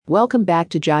Welcome back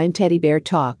to Giant Teddy Bear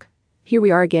Talk. Here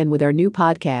we are again with our new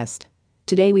podcast.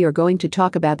 Today we are going to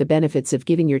talk about the benefits of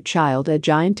giving your child a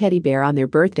giant teddy bear on their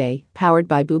birthday, powered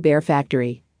by Boo Bear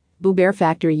Factory. Boo Bear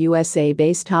Factory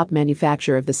USA-based top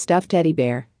manufacturer of the stuffed teddy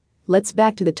bear. Let's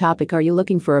back to the topic. Are you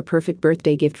looking for a perfect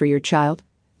birthday gift for your child?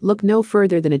 Look no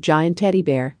further than a giant teddy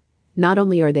bear. Not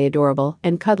only are they adorable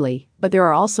and cuddly, but there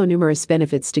are also numerous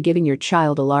benefits to giving your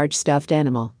child a large stuffed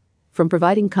animal. From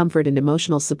providing comfort and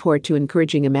emotional support to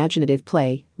encouraging imaginative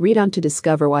play, read on to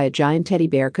discover why a giant teddy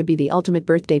bear could be the ultimate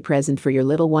birthday present for your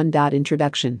little one.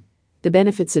 Introduction. The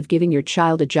benefits of giving your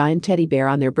child a giant teddy bear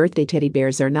on their birthday. Teddy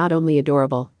bears are not only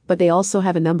adorable, but they also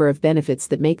have a number of benefits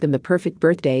that make them the perfect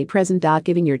birthday present.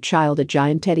 Giving your child a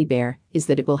giant teddy bear is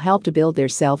that it will help to build their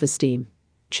self-esteem.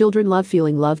 Children love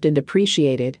feeling loved and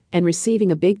appreciated, and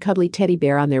receiving a big cuddly teddy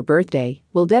bear on their birthday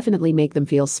will definitely make them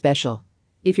feel special.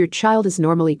 If your child is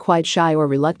normally quite shy or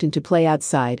reluctant to play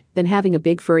outside, then having a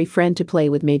big furry friend to play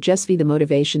with may just be the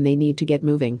motivation they need to get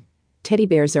moving. Teddy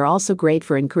bears are also great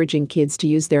for encouraging kids to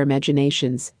use their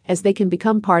imaginations, as they can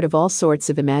become part of all sorts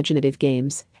of imaginative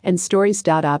games and stories.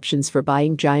 Options for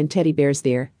buying giant teddy bears.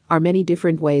 There are many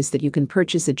different ways that you can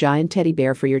purchase a giant teddy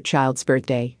bear for your child's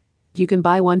birthday. You can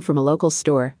buy one from a local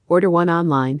store, order one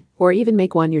online, or even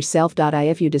make one yourself.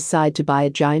 If you decide to buy a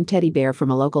giant teddy bear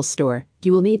from a local store,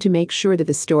 you will need to make sure that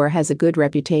the store has a good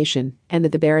reputation and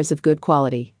that the bear is of good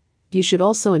quality. You should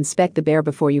also inspect the bear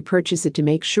before you purchase it to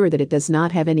make sure that it does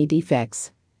not have any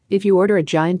defects. If you order a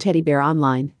giant teddy bear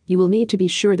online, you will need to be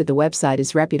sure that the website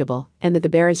is reputable and that the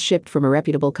bear is shipped from a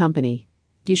reputable company.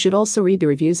 You should also read the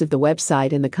reviews of the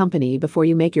website and the company before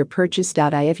you make your purchase.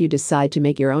 If you decide to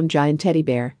make your own giant teddy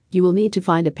bear, you will need to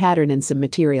find a pattern and some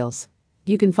materials.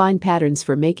 You can find patterns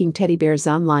for making teddy bears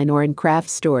online or in craft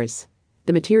stores.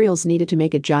 The materials needed to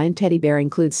make a giant teddy bear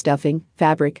include stuffing,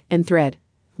 fabric, and thread.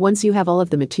 Once you have all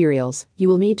of the materials, you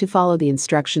will need to follow the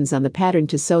instructions on the pattern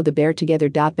to sew the bear together.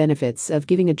 Benefits of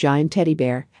giving a giant teddy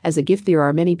bear as a gift. There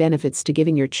are many benefits to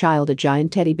giving your child a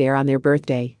giant teddy bear on their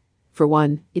birthday. For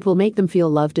one, it will make them feel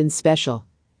loved and special.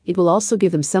 It will also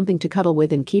give them something to cuddle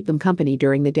with and keep them company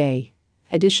during the day.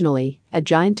 Additionally, a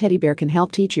giant teddy bear can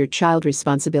help teach your child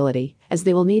responsibility, as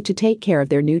they will need to take care of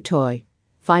their new toy.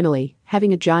 Finally,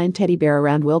 having a giant teddy bear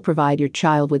around will provide your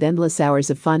child with endless hours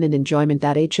of fun and enjoyment.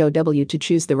 To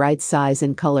choose the right size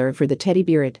and color for the teddy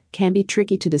bear. It can be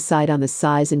tricky to decide on the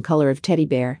size and color of teddy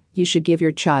bear you should give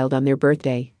your child on their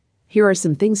birthday. Here are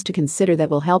some things to consider that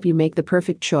will help you make the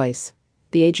perfect choice.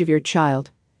 The age of your child.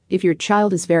 If your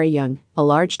child is very young, a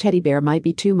large teddy bear might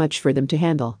be too much for them to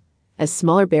handle. A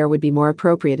smaller bear would be more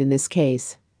appropriate in this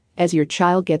case. As your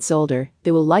child gets older,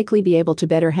 they will likely be able to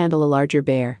better handle a larger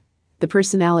bear. The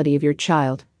personality of your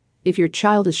child. If your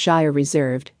child is shy or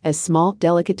reserved, a small,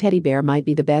 delicate teddy bear might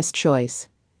be the best choice.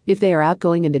 If they are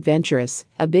outgoing and adventurous,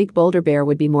 a big, bolder bear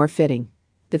would be more fitting.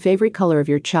 The favorite color of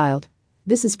your child.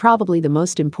 This is probably the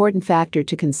most important factor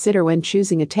to consider when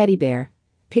choosing a teddy bear.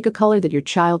 Pick a color that your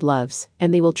child loves,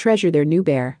 and they will treasure their new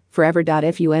bear forever.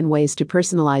 Fun ways to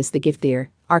personalize the gift. There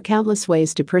are countless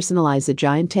ways to personalize a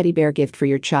giant teddy bear gift for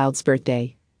your child's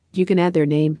birthday. You can add their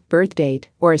name, birth date,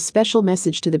 or a special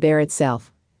message to the bear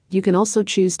itself. You can also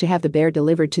choose to have the bear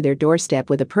delivered to their doorstep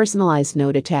with a personalized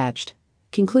note attached.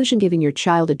 Conclusion. Giving your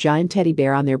child a giant teddy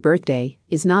bear on their birthday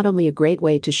is not only a great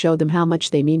way to show them how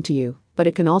much they mean to you, but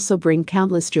it can also bring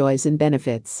countless joys and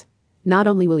benefits. Not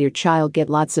only will your child get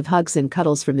lots of hugs and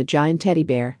cuddles from the giant teddy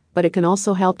bear, but it can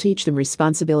also help teach them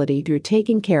responsibility through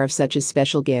taking care of such a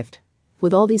special gift.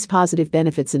 With all these positive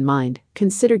benefits in mind,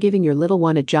 consider giving your little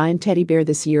one a giant teddy bear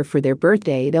this year for their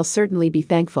birthday. They'll certainly be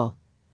thankful.